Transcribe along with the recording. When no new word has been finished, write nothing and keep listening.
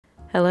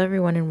Hello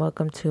everyone and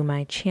welcome to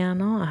my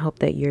channel. I hope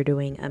that you're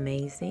doing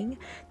amazing.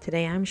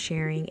 Today I'm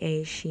sharing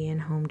a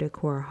Shein home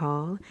decor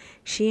haul.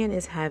 Shein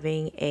is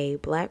having a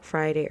Black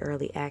Friday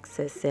early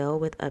access sale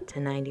with up to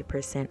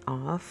 90%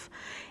 off,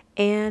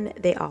 and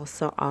they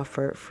also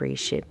offer free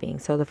shipping.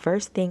 So the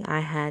first thing I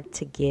had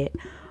to get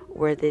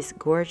were this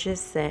gorgeous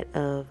set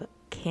of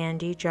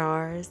candy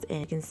jars,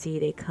 and you can see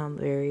they come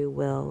very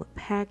well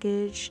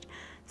packaged,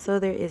 so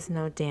there is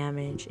no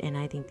damage, and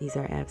I think these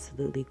are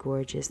absolutely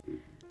gorgeous.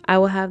 I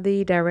will have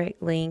the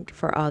direct link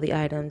for all the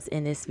items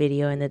in this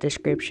video in the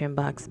description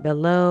box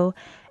below,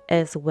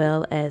 as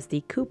well as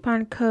the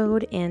coupon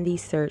code and the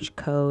search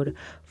code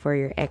for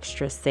your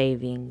extra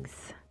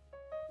savings.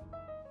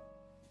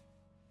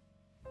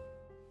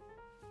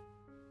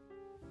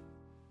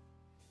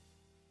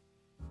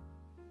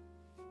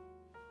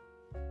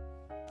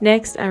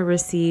 Next, I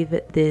received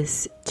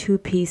this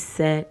two-piece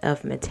set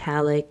of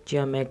metallic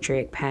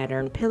geometric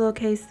pattern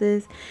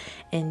pillowcases,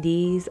 and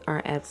these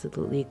are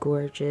absolutely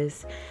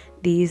gorgeous.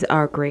 These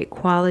are great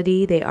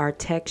quality. They are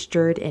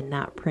textured and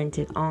not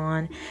printed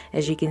on.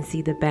 As you can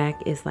see, the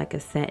back is like a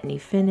satiny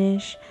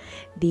finish.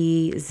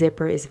 The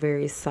zipper is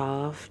very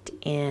soft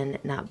and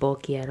not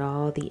bulky at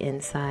all. The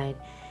inside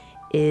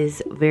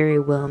is very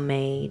well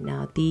made.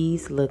 Now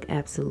these look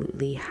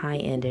absolutely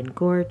high-end and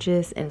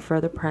gorgeous, and for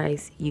the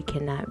price you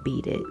cannot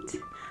beat it.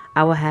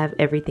 I will have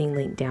everything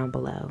linked down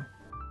below.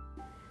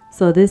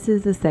 So this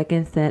is the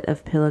second set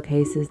of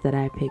pillowcases that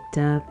I picked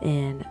up,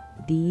 and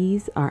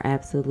these are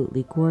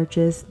absolutely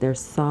gorgeous. They're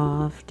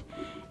soft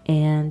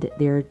and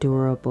they're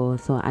durable,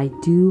 so I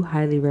do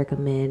highly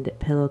recommend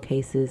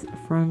pillowcases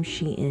from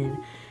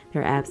Shein.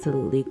 They're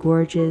absolutely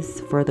gorgeous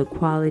for the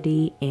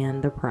quality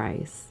and the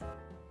price.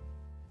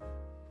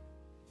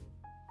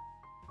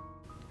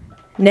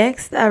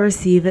 Next, I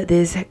received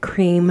this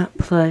cream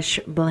plush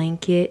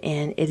blanket,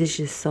 and it is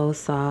just so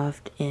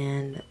soft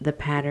and the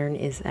pattern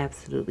is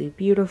absolutely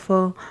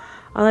beautiful.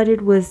 All I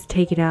did was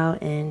take it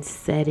out and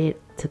set it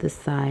to the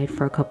side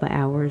for a couple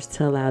hours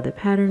to allow the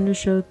pattern to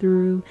show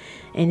through,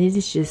 and it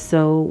is just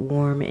so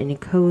warm and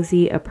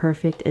cozy, a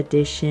perfect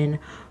addition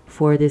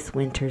for this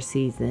winter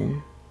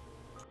season.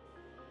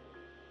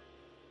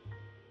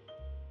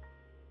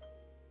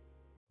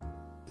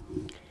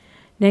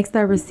 Next,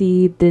 I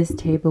received this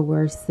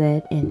tableware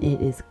set, and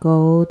it is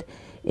gold.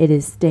 It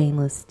is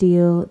stainless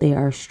steel. They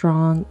are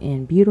strong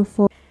and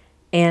beautiful,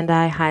 and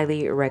I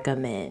highly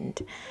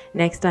recommend.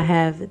 Next, I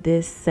have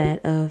this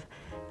set of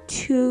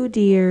two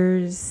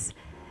deers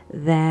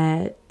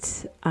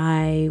that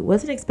I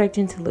wasn't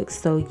expecting to look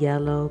so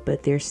yellow,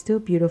 but they're still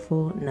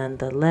beautiful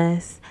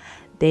nonetheless.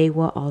 They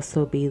will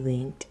also be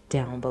linked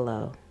down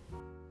below.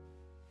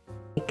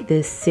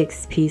 This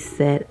 6-piece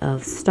set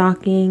of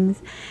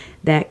stockings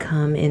that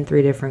come in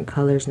 3 different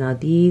colors. Now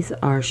these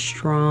are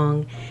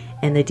strong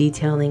and the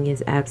detailing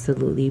is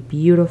absolutely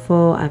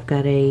beautiful. I've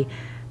got a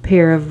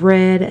pair of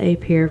red, a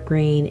pair of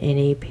green, and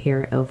a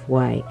pair of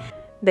white.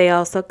 They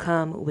also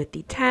come with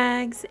the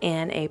tags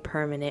and a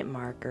permanent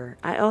marker.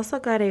 I also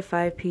got a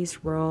 5-piece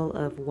roll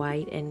of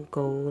white and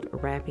gold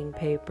wrapping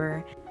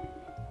paper.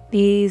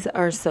 These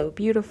are so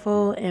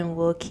beautiful and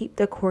will keep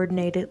the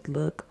coordinated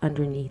look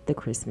underneath the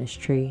Christmas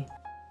tree.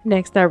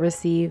 Next, I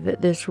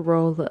received this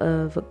roll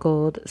of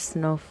gold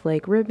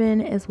snowflake ribbon,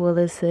 as well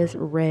as this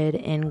red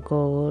and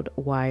gold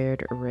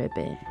wired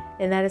ribbon.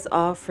 And that is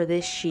all for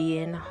this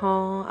Shein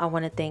haul. I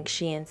want to thank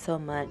Shein so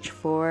much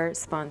for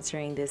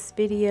sponsoring this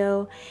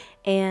video,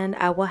 and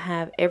I will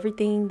have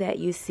everything that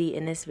you see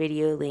in this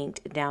video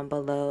linked down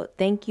below.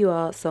 Thank you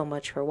all so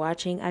much for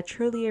watching. I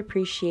truly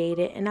appreciate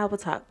it, and I will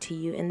talk to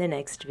you in the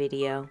next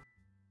video.